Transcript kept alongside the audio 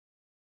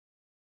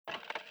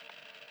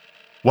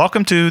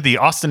Welcome to the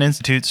Austin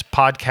Institute's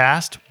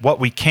podcast, What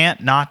We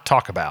Can't Not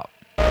Talk About.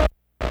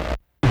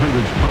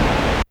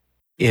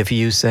 If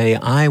you say,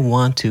 I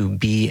want to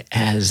be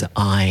as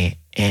I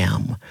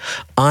am,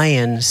 I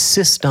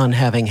insist on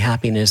having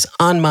happiness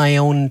on my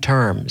own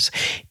terms,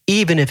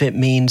 even if it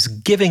means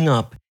giving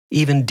up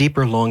even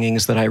deeper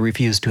longings that I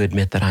refuse to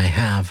admit that I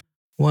have,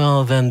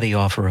 well, then the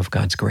offer of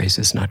God's grace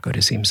is not going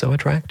to seem so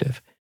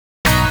attractive.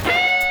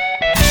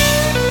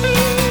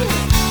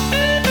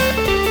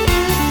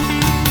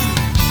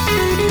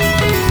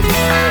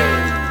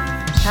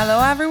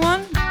 Hello,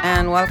 everyone,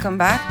 and welcome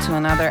back to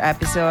another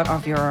episode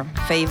of your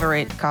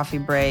favorite coffee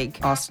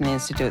break Austin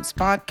Institute's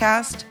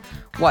podcast,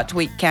 What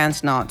We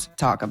Can't Not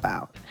Talk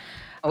About.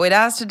 With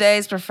us today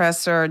is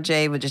Professor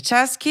Jay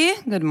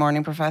Wojciechowski. Good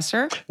morning,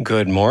 Professor.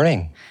 Good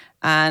morning.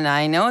 And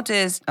I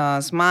noticed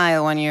a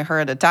smile when you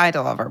heard the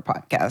title of our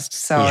podcast.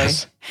 So,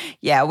 yes.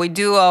 Yeah, we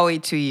do owe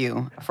it to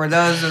you. For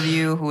those of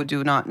you who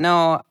do not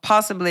know,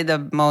 possibly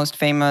the most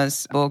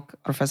famous book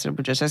Professor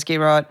Wojciechowski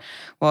wrote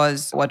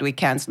was What We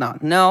Can't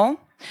Not Know.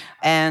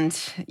 And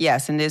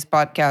yes, in this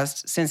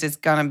podcast, since it's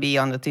going to be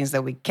on the things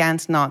that we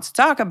can't not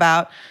talk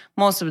about,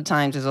 most of the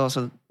times it's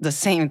also the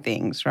same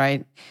things,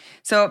 right?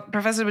 So,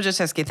 Professor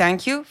Wojciechowski,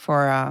 thank you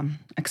for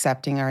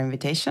accepting our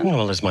invitation.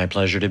 Well, it's my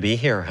pleasure to be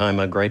here.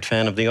 I'm a great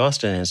fan of the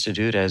Austin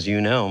Institute, as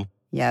you know.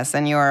 Yes,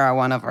 and you are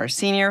one of our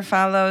senior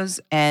fellows.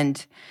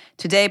 And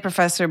today,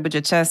 Professor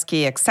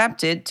Wojciechowski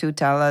accepted to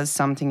tell us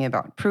something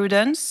about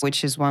prudence,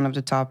 which is one of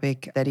the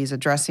topics that he's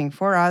addressing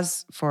for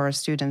us for a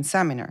student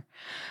seminar.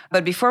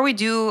 But before we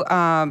do,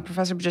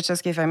 Professor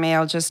Wojciechowski, if I may,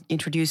 I'll just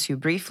introduce you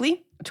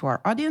briefly to our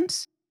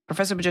audience.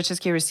 Professor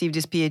Wojciechowski received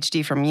his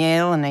PhD from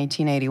Yale in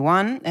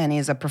 1981, and he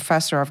is a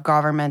professor of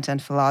government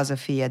and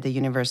philosophy at the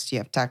University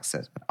of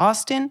Texas at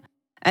Austin.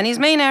 And his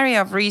main area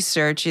of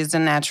research is the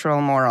natural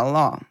moral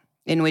law,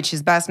 in which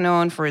he's best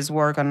known for his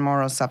work on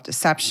moral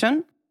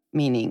self-deception,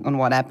 meaning on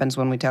what happens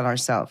when we tell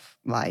ourselves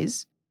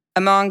lies.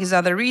 Among his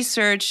other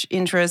research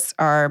interests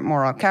are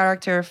moral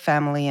character,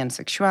 family and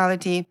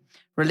sexuality,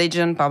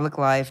 religion, public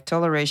life,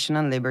 toleration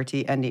and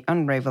liberty, and the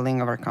unraveling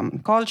of our common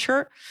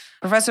culture.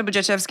 Professor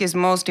Wojciechowski's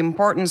most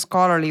important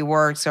scholarly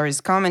works are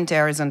his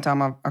commentaries on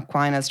Thomas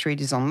Aquinas'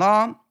 treatise on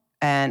law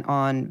and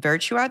on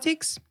virtue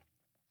ethics,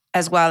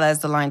 as well as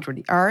The Line Through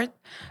the Earth,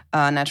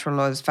 Natural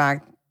Laws,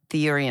 Fact,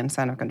 Theory, and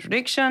Sign of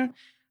Contradiction.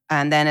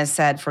 And then, as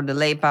said, for the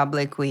lay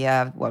public, we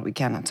have What We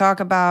Cannot Talk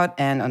About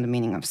and On the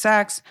Meaning of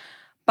Sex.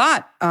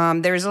 But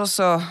there is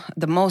also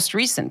the most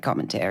recent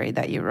commentary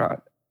that you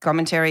wrote,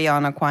 commentary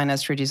on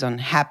Aquinas' treatise on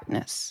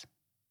happiness,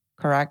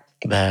 correct?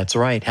 That's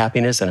right.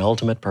 Happiness and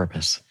ultimate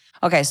purpose.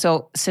 Okay,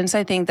 so since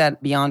I think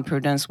that beyond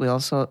prudence, we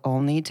also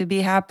all need to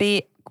be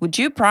happy, would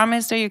you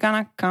promise that you're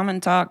going to come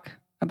and talk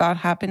about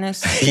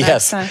happiness?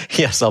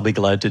 Yes, I'll be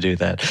glad to do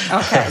that.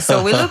 Okay,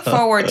 so we look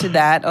forward to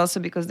that, also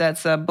because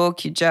that's a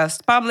book you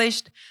just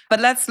published. But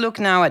let's look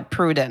now at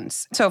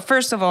prudence. So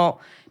first of all,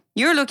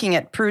 you're looking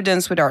at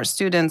prudence with our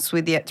students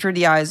through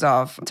the eyes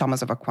of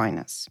Thomas of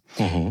Aquinas.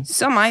 Mm-hmm.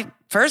 So my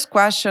first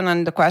question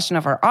and the question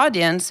of our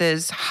audience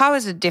is, how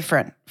is it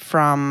different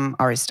from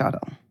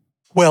Aristotle?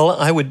 Well,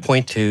 I would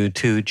point to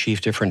two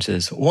chief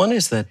differences. One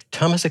is that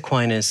Thomas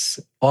Aquinas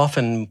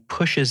often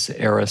pushes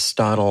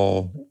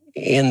Aristotle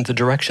in the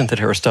direction that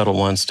Aristotle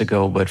wants to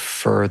go, but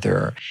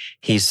further.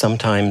 He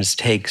sometimes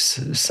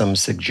takes some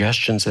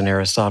suggestions in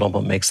Aristotle,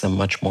 but makes them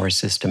much more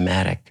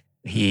systematic.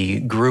 He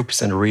groups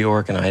and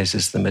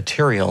reorganizes the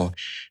material,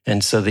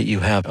 and so that you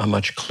have a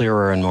much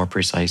clearer and more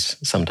precise,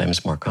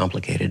 sometimes more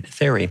complicated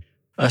theory.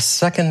 A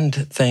second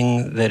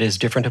thing that is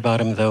different about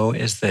him, though,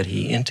 is that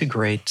he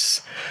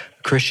integrates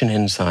Christian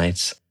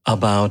insights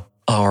about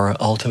our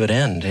ultimate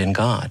end in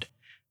God.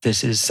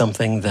 This is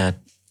something that,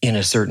 in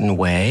a certain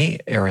way,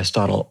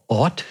 Aristotle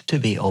ought to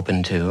be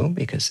open to,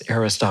 because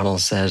Aristotle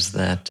says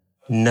that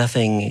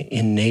nothing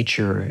in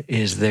nature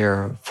is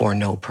there for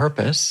no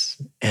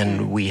purpose,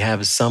 and we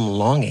have some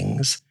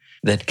longings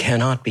that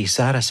cannot be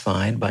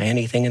satisfied by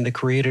anything in the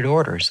created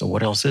order. So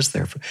what else is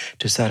there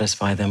to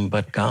satisfy them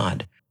but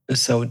God?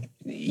 So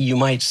you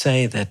might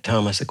say that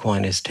Thomas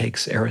Aquinas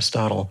takes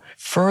Aristotle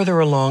further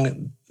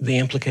along the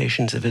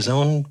implications of his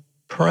own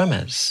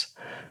premise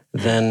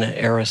than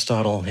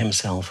Aristotle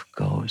himself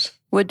goes.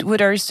 Would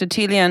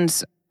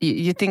Aristotelians,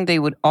 you think they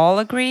would all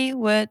agree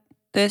with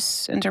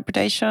this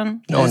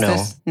interpretation? Oh,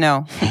 no.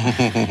 No.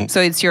 So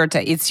it's your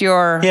take.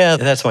 Yeah,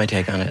 that's my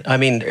take on it. I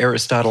mean,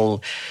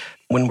 Aristotle,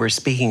 when we're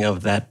speaking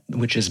of that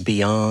which is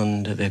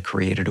beyond the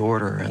created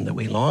order and that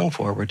we long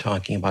for, we're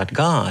talking about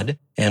God,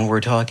 and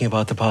we're talking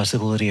about the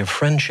possibility of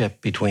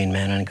friendship between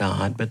man and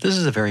God. But this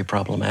is a very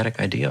problematic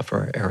idea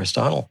for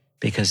Aristotle,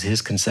 because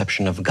his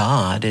conception of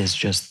God is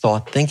just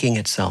thought thinking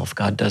itself.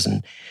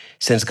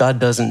 Since God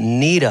doesn't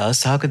need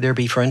us, how could there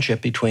be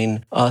friendship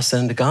between us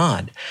and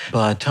God?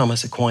 But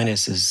Thomas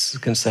Aquinas'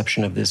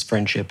 conception of this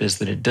friendship is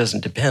that it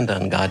doesn't depend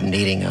on God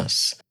needing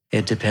us.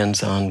 It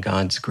depends on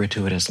God's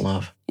gratuitous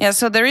love. Yeah,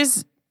 so there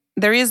is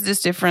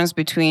this difference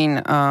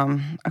between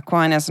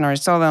Aquinas and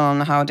Aristotle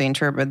on how they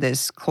interpret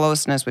this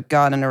closeness with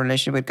God and the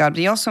relationship with God. But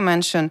he also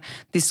mentioned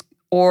this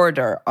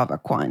order of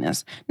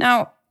Aquinas.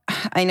 Now,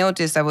 I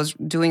noticed I was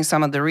doing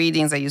some of the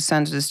readings that you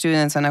sent to the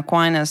students, and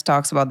Aquinas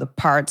talks about the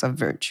parts of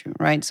virtue,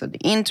 right? So the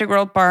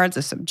integral parts,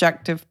 the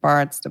subjective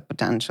parts, the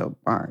potential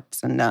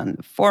parts, and then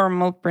the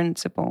formal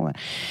principle.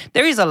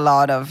 There is a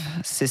lot of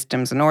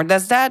systems in order.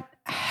 Does that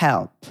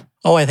help?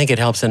 Oh, I think it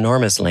helps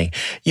enormously.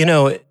 You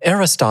know,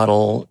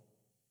 Aristotle,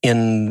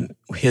 in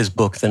his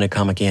book, The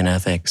Nicomachean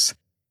Ethics,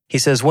 he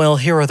says, well,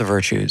 here are the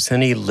virtues,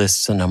 and he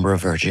lists a number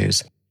of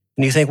virtues.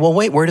 And you think, well,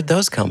 wait, where did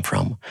those come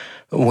from?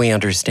 We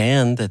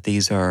understand that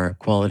these are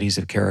qualities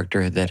of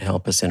character that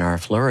help us in our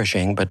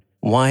flourishing, but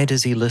why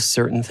does he list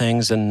certain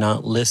things and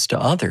not list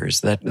others?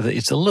 That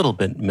it's a little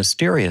bit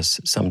mysterious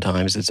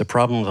sometimes. It's a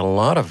problem that a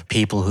lot of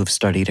people who've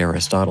studied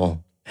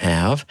Aristotle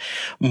have.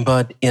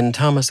 But in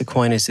Thomas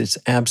Aquinas, it's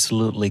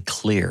absolutely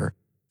clear.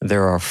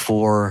 There are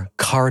 4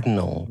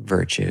 cardinal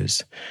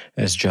virtues,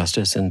 as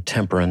justice and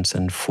temperance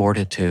and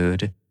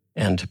fortitude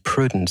and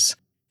prudence.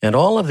 And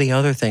all of the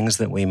other things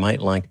that we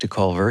might like to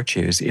call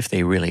virtues, if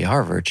they really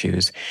are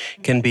virtues,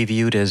 can be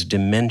viewed as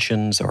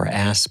dimensions or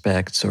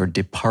aspects or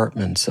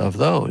departments of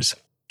those.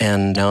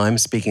 And now I'm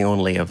speaking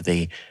only of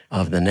the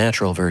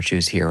natural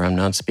virtues here. I'm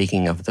not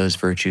speaking of those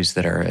virtues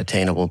that are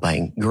attainable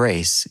by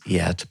grace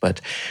yet,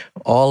 but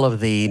all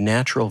of the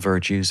natural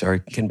virtues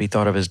can be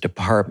thought of as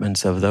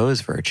departments of those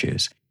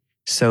virtues.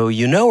 So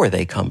you know where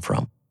they come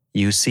from.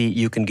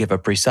 You can give a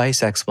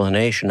precise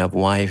explanation of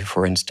why,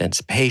 for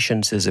instance,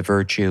 patience is a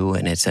virtue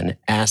and it's an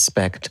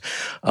aspect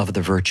of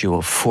the virtue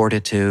of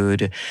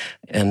fortitude.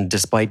 And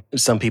despite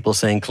some people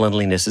saying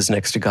cleanliness is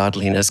next to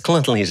godliness,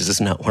 cleanliness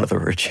is not one of the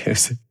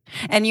virtues.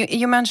 And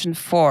you mentioned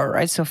 4,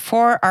 right? So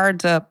 4 are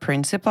the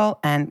principal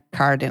and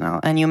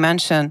cardinal. And you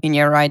mentioned in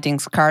your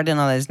writings,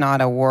 cardinal is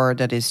not a word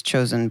that is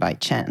chosen by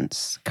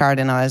chance.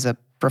 Cardinal has a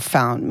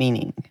profound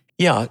meaning.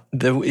 Yeah,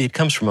 it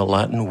comes from a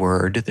Latin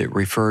word that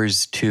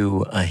refers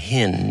to a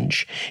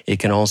hinge. It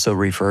can also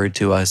refer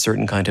to a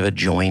certain kind of a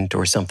joint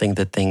or something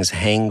that things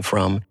hang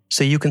from.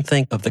 So you can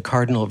think of the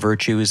cardinal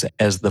virtues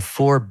as the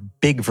 4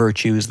 big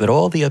virtues that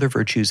all the other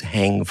virtues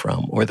hang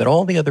from, or that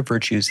all the other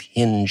virtues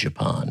hinge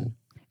upon.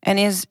 And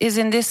is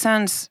in this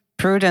sense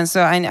prudence.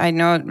 So I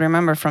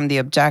remember from the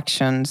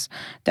objections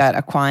that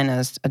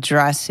Aquinas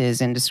addresses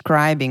in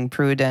describing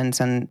prudence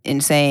and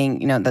in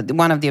saying, that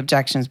one of the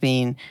objections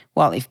being,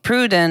 well, if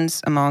prudence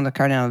among the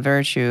cardinal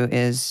virtue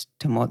is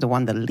the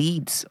one that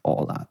leads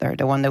all other,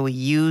 the one that we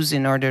use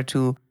in order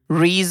to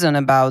reason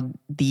about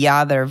the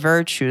other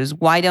virtues,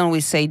 why don't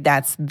we say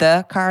that's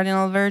the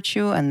cardinal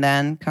virtue and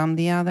then come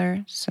the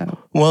other?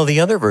 Well, the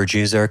other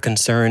virtues are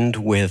concerned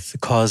with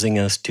causing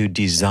us to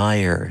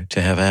desire,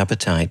 to have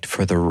appetite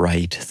for the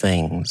right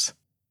things.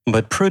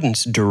 But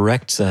prudence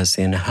directs us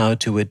in how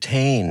to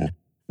attain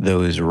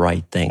those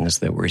right things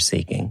that we're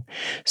seeking.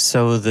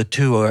 So the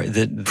two are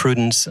the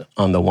prudence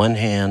on the one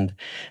hand,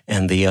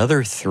 and the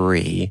other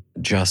 3,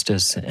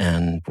 justice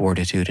and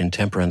fortitude and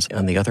temperance,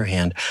 on the other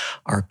hand,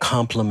 are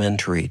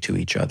complementary to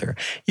each other.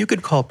 You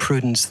could call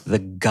prudence the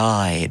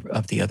guide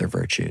of the other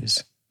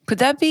virtues. Could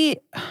that be,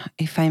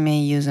 if I may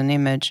use an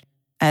image,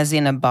 as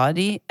in a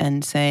body,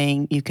 and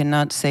saying you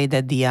cannot say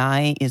that the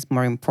eye is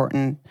more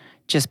important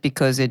just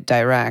because it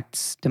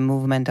directs the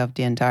movement of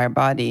the entire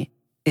body?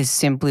 Is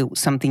simply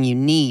something you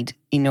need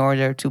in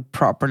order to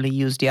properly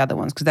use the other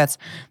ones? Because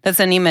that's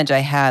an image I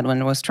had when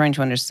I was trying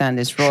to understand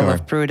this role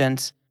of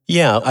prudence.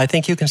 Yeah, I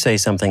think you can say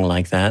something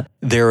like that.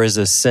 There is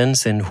a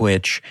sense in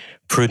which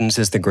prudence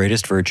is the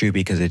greatest virtue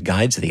because it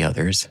guides the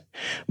others.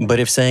 But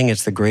if saying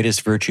it's the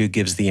greatest virtue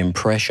gives the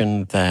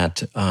impression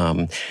that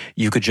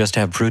you could just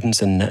have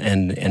prudence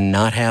and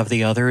not have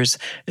the others,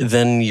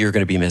 then you're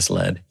going to be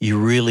misled. You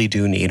really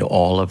do need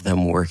all of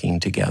them working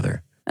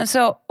together. And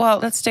so,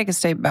 let's take a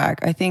step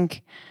back. I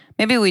think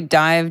maybe we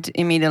dived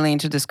immediately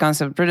into this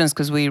concept of prudence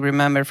because we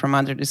remember from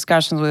other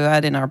discussions we've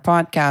had in our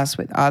podcast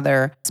with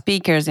other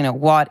speakers,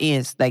 what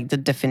is like the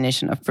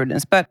definition of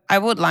prudence. But I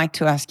would like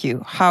to ask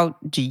you, how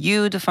do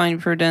you define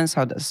prudence?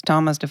 How does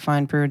Thomas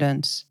define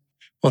prudence?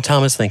 Well,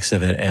 Thomas thinks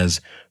of it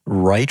as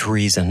right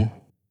reason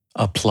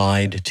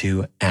applied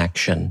to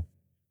action.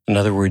 In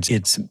other words,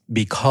 it's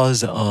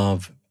because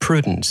of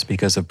prudence,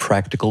 because of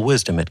practical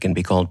wisdom, it can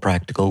be called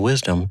practical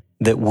wisdom,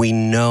 that we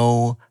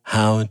know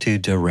how to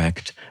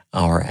direct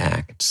our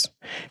acts.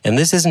 And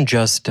this isn't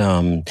just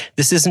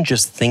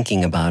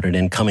thinking about it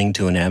and coming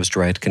to an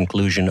abstract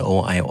conclusion,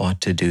 I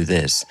ought to do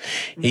this.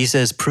 He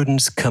says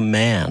prudence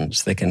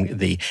commands.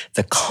 The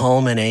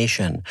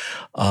culmination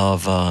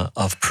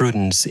of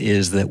prudence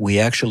is that we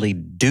actually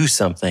do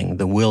something.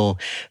 The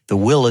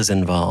will is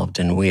involved,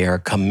 and we are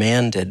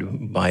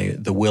commanded by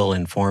the will,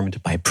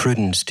 informed by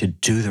prudence, to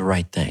do the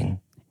right thing.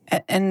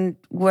 And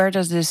where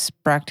does this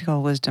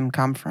practical wisdom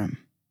come from?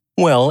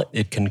 Well,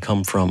 it can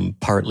come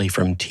partly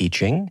from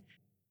teaching.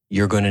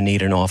 You're going to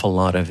need an awful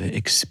lot of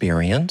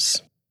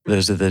experience.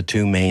 Those are the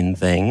 2 main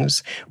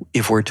things.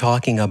 If we're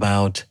talking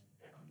about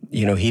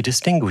he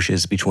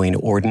distinguishes between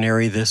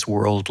ordinary, this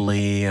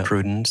worldly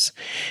prudence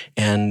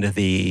and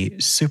the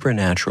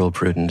supernatural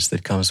prudence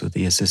that comes with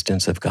the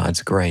assistance of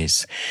God's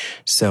grace.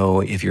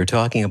 So if you're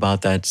talking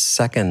about that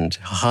second,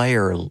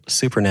 higher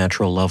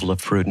supernatural level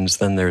of prudence,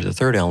 then there's a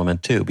third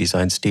element too,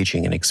 besides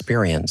teaching and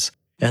experience.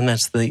 And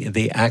that's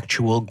the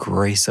actual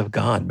grace of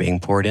God being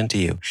poured into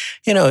you.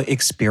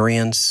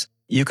 Experience,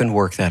 you can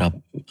work that up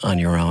on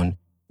your own.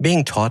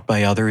 Being taught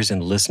by others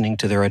and listening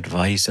to their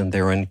advice and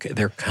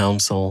their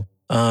counsel,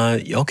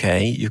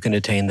 okay, you can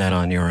attain that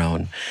on your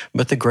own.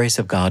 But the grace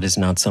of God is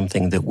not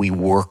something that we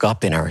work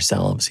up in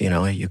ourselves.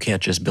 You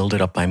can't just build it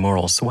up by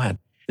moral sweat.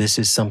 This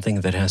is something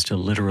that has to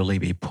literally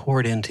be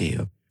poured into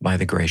you by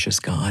the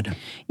gracious God.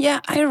 Yeah,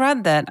 I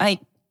read that.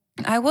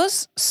 I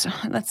was,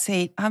 let's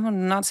say, I will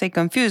not say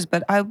confused,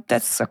 but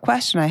that's a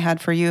question I had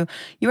for you.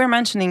 You were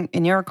mentioning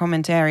in your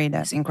commentary,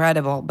 that's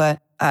incredible,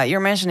 but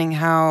you're mentioning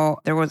how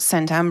there was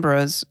St.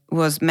 Ambrose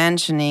was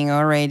mentioning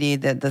already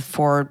that the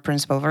four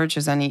principal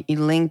virtues, and he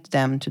linked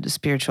them to the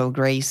spiritual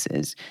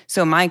graces.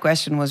 So my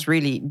question was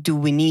really, do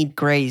we need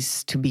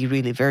grace to be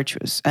really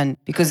virtuous? And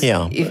because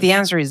if the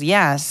answer is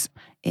yes,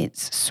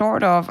 it's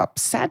sort of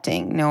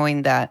upsetting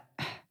knowing that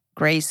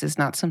grace is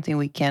not something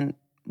we can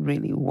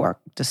really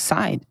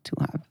decide to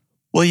have.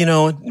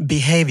 Well,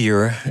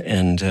 behavior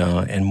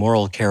and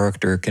moral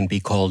character can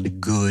be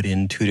called good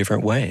in two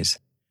different ways.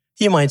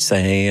 You might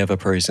say of a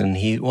person,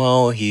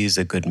 he's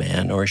a good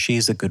man or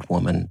she's a good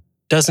woman,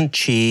 doesn't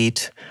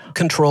cheat,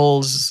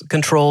 controls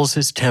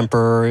his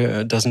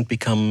temper, doesn't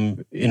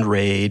become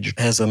enraged,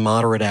 has a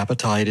moderate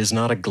appetite, is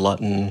not a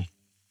glutton.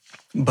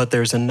 But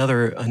there's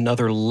another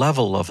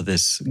level of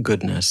this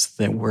goodness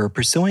that we're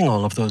pursuing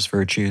all of those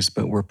virtues,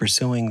 but we're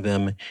pursuing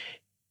them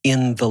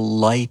in the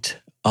light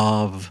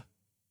of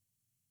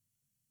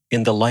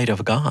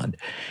God,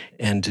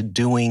 and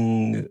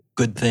doing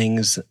good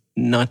things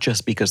not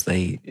just because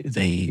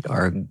they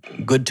are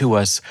good to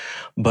us,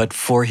 but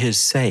for His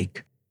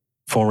sake.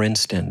 For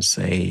instance,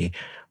 a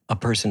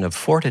person of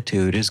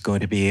fortitude is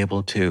going to be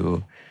able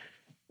to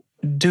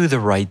do the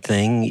right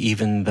thing,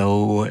 even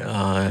though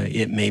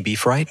it may be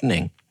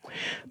frightening.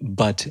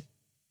 But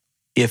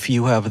if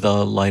you have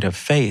the light of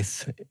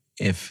faith,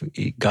 if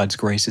God's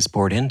grace is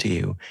poured into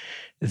you,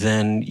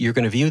 then you're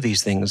going to view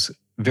these things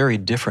very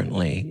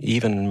differently.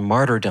 Even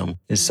martyrdom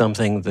is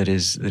something that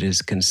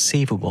is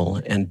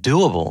conceivable and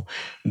doable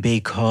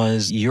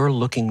because you're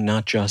looking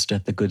not just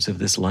at the goods of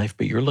this life,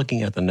 but you're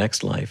looking at the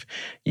next life.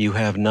 You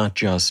have not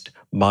just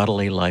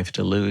bodily life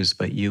to lose,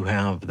 but you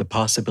have the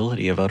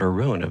possibility of utter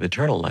ruin, of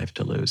eternal life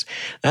to lose.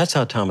 That's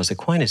how Thomas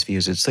Aquinas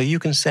views it. So you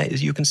can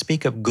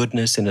speak of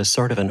goodness in a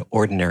sort of an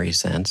ordinary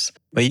sense,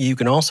 but you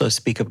can also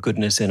speak of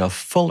goodness in a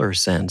fuller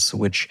sense,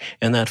 which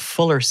in that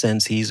fuller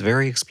sense, he's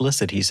very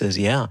explicit. He says,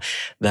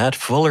 that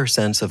fuller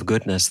sense of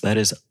goodness, that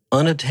is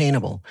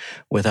unattainable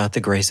without the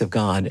grace of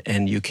God,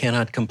 and you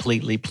cannot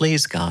completely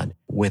please God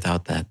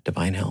without that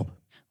divine help.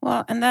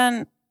 Well, and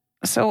then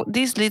so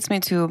this leads me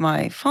to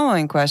my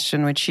following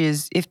question, which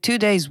is, if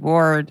today's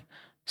world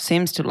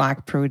seems to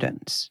lack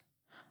prudence.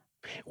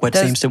 What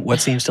seems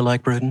to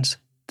lack prudence?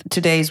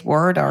 Today's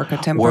world, our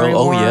contemporary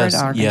world, yes,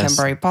 our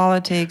contemporate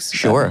politics.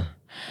 Sure.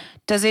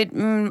 Does it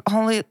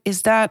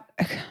is that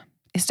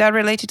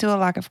related to a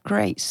lack of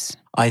grace?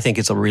 I think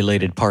it's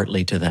related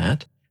partly to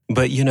that.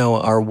 But,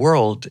 our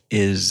world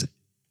is,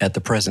 at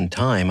the present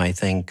time, I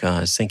think,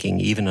 sinking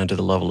even under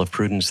the level of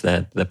prudence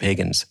that the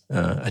pagans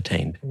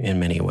attained in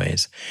many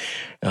ways.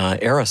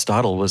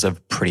 Aristotle was a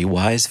pretty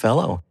wise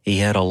fellow. He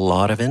had a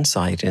lot of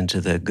insight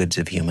into the goods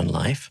of human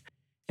life.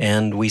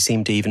 And we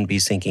seem to even be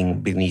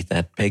sinking beneath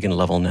that pagan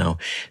level now.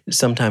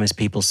 Sometimes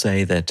people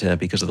say that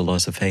because of the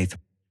loss of faith,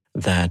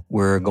 that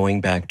we're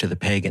going back to the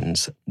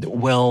pagans.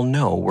 Well,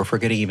 no, we're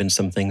forgetting even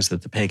some things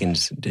that the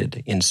pagans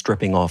did. In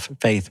stripping off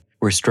faith,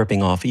 we're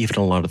stripping off even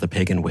a lot of the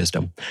pagan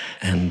wisdom.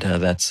 And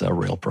that's a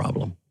real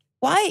problem.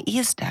 Why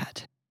is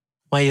that?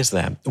 Why is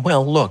that?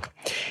 Well, look,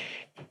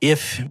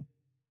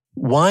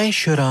 why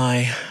should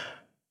I...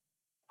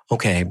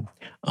 Okay,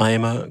 I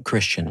am a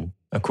Christian.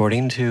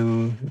 According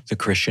to the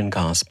Christian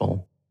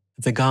gospel,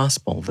 the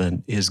gospel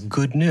that is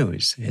good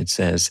news, it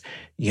says,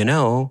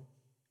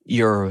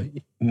 you're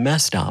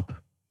messed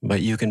up,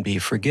 but you can be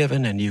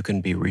forgiven and you can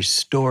be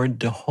restored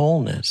to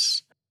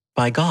wholeness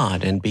by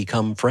God and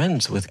become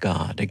friends with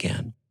God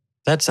again.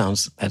 That's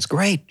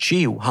great.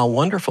 Gee, how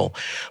wonderful.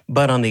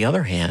 But on the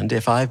other hand,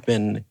 if I've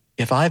been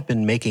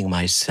making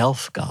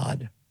myself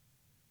God,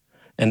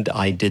 and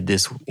I did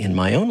this in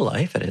my own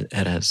life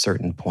at a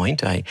certain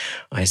point, I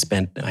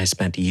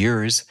spent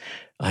years.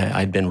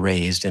 I'd been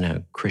raised in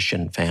a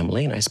Christian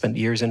family, and I spent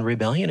years in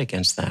rebellion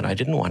against that. I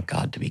didn't want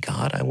God to be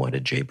God. I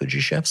wanted Jay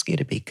Budziszewski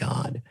to be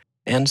God.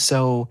 And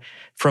so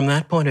from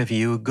that point of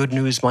view, good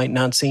news might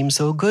not seem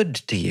so good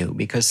to you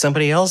because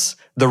somebody else,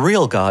 the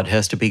real God,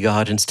 has to be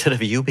God instead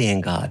of you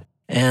being God.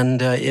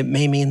 And it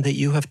may mean that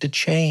you have to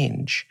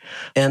change.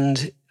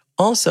 And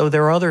also,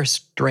 there are other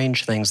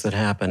strange things that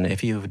happen.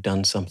 If you've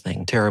done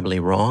something terribly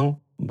wrong,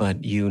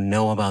 but you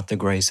know about the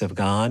grace of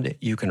God,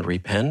 you can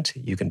repent,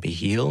 you can be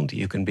healed,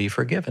 you can be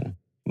forgiven.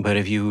 But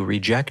if you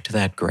reject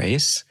that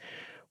grace,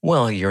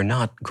 well, you're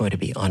not going to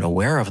be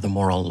unaware of the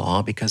moral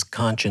law because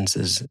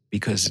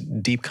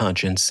deep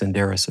conscience,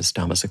 Synderesis, as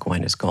Thomas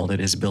Aquinas called it,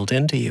 is built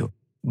into you.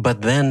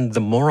 But then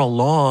the moral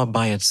law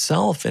by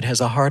itself, it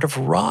has a heart of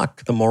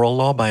rock. The moral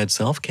law by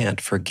itself can't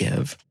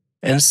forgive.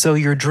 And so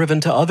you're driven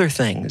to other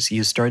things.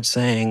 You start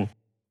saying,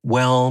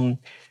 well,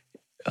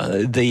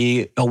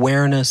 the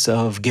awareness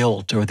of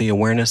guilt or the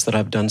awareness that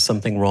I've done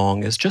something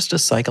wrong is just a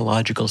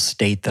psychological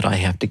state that I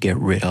have to get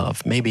rid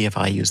of. Maybe if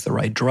I use the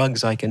right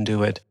drugs, I can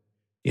do it.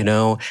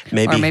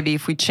 Maybe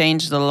if we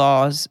change the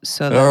laws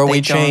so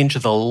that change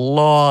the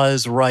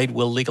laws, right?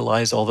 We'll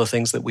legalize all the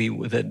things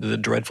the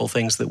dreadful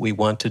things that we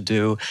want to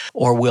do,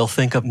 or we'll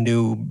think of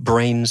new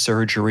brain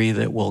surgery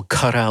that will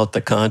cut out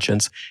the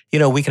conscience.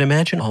 We can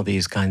imagine all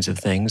these kinds of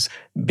things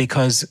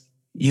because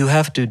you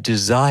have to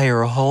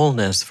desire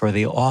wholeness for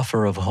the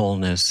offer of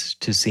wholeness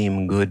to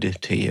seem good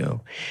to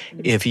you.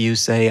 If you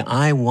say,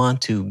 I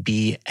want to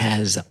be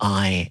as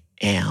I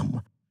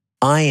am,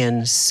 I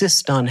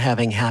insist on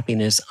having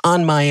happiness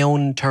on my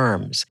own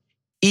terms,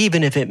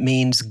 even if it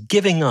means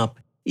giving up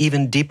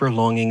even deeper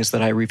longings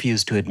that I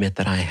refuse to admit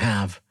that I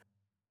have.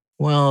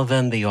 Well,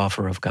 then the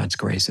offer of God's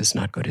grace is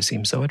not going to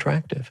seem so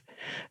attractive.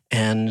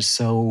 And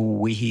so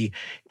what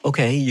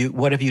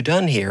have you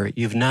done here?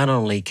 You've not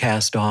only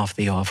cast off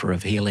the offer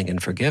of healing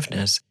and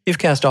forgiveness, you've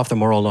cast off the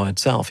moral law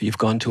itself. You've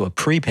gone to a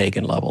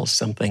pre-pagan level,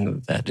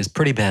 something that is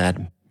pretty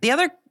bad. The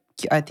other,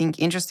 I think,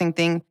 interesting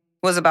thing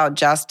was about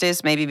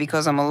justice, maybe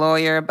because I'm a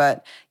lawyer,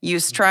 but you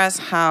stress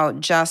how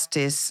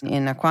justice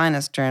in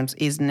Aquinas terms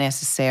is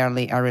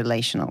necessarily a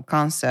relational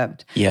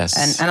concept.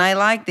 Yes. And I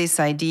like this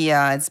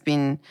idea. It's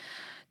been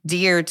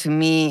dear to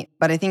me,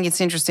 but I think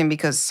it's interesting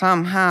because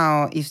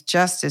somehow if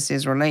justice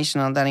is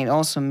relational, then it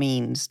also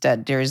means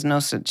that there is no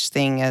such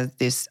thing as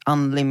this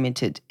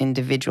unlimited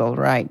individual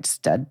rights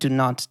that do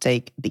not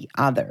take the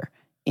other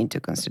into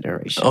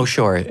consideration. Oh,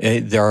 sure.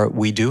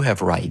 We do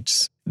have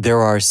rights. There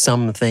are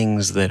some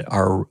things that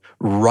are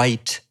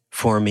right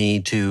for me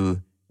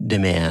to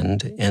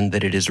demand and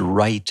that it is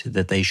right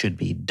that they should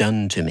be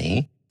done to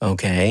me,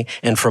 okay?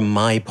 And from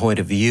my point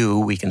of view,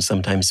 we can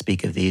sometimes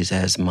speak of these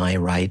as my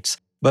rights.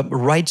 But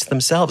rights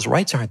themselves,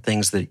 rights aren't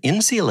things that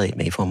insulate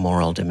me from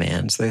moral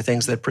demands. They're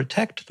things that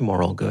protect the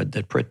moral good,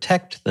 that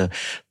protect the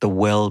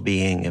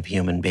well-being of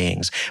human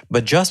beings.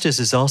 But justice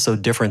is also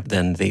different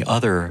than the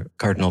other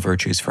cardinal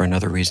virtues for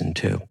another reason,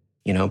 too.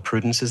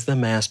 Prudence is the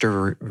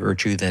master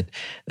virtue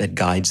that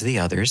guides the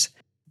others.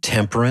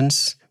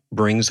 Temperance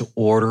brings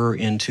order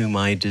into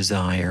my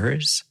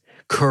desires.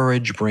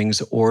 Courage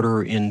brings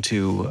order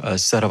into a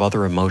set of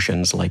other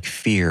emotions like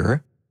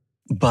fear.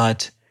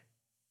 But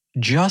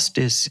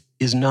justice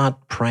is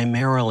not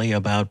primarily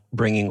about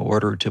bringing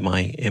order to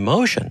my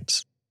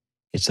emotions.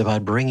 It's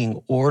about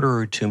bringing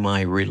order to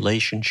my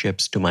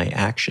relationships, to my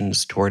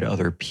actions toward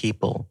other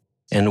people.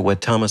 And what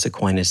Thomas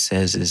Aquinas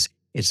says is,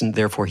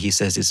 therefore he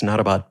says it's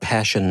not about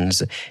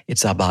passions,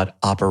 it's about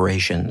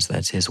operations.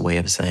 That's his way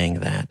of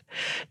saying that.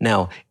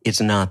 Now,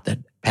 it's not that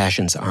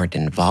passions aren't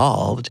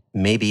involved.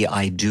 Maybe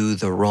I do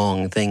the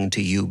wrong thing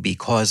to you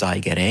because I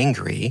get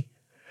angry,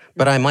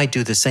 but I might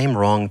do the same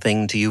wrong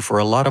thing to you for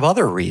a lot of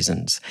other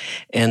reasons.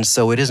 And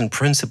so it isn't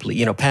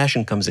principally,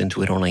 passion comes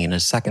into it only in a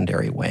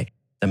secondary way.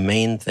 The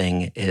main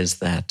thing is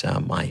that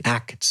my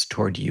acts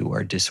toward you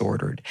are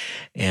disordered,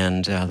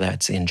 and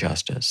that's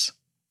injustice.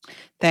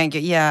 Thank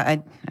you. Yeah,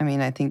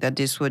 I think that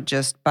this would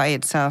just by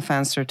itself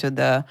answer to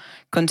the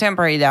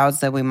contemporary doubts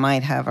that we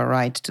might have a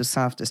right to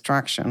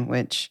self-destruction,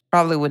 which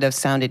probably would have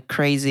sounded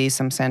crazy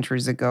some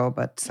centuries ago,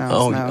 but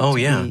sounds now to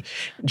be...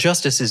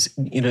 Justice is,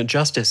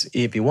 justice,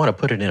 if you want to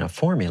put it in a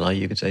formula,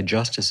 you could say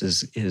justice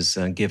is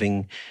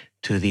giving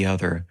to the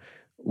other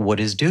what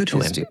is due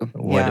to him,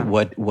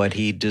 what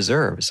he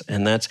deserves.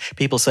 And that's,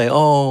 people say,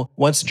 oh,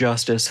 what's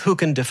justice? Who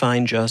can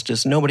define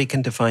justice? Nobody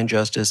can define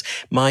justice.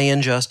 My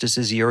injustice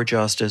is your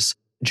justice.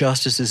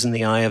 Justice is in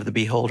the eye of the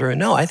beholder.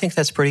 No, I think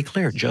that's pretty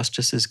clear.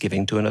 Justice is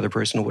giving to another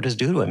person what is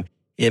due to him.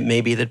 It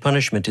may be that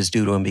punishment is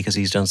due to him because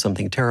he's done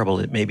something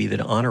terrible. It may be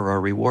that honor or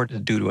reward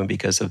is due to him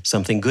because of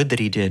something good that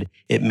he did.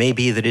 It may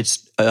be that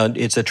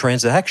it's a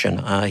transaction.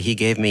 He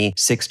gave me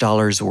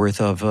 $6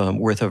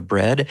 worth of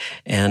bread,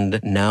 and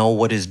now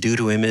what is due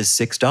to him is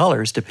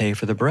 $6 to pay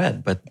for the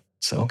bread. But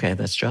so, okay,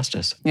 that's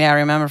justice. Yeah, I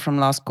remember from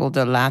law school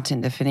the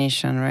Latin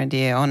definition, right?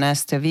 Die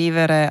honeste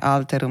vivere,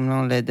 alterum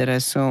non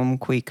ledere sum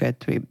cuique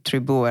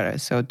tribuere.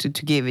 So to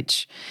give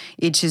each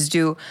is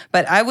due.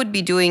 But I would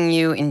be doing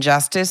you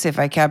injustice if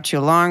I kept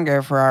you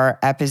longer for our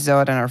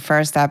episode and our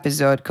first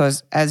episode,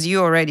 because as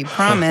you already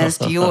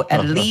promised, you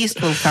at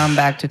least will come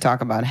back to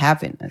talk about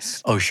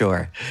happiness. Oh,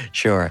 sure.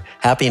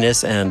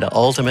 Happiness and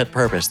ultimate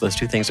purpose. Those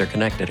two things are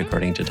connected,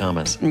 according to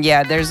Thomas.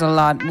 Yeah, there's a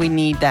lot. We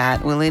need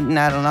that. We need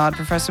that a lot,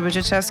 Professor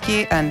Budziszewski.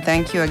 And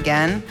thank you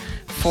again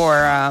for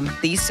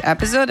this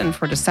episode and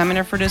for the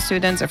seminar for the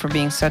students and for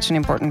being such an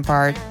important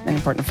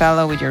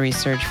fellow with your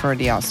research for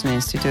the Austin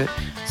Institute.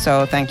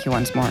 So thank you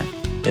once more.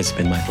 It's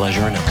been my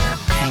pleasure and honor.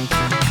 Thank you.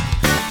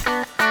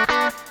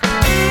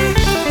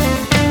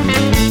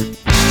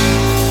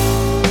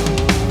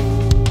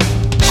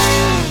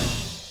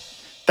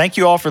 Thank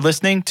you all for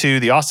listening to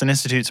the Austin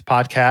Institute's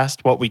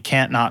podcast, What We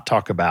Can't Not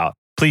Talk About.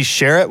 Please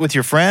share it with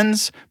your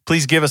friends.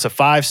 Please give us a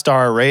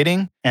 5-star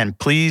rating, and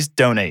please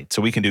donate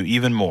so we can do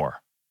even more.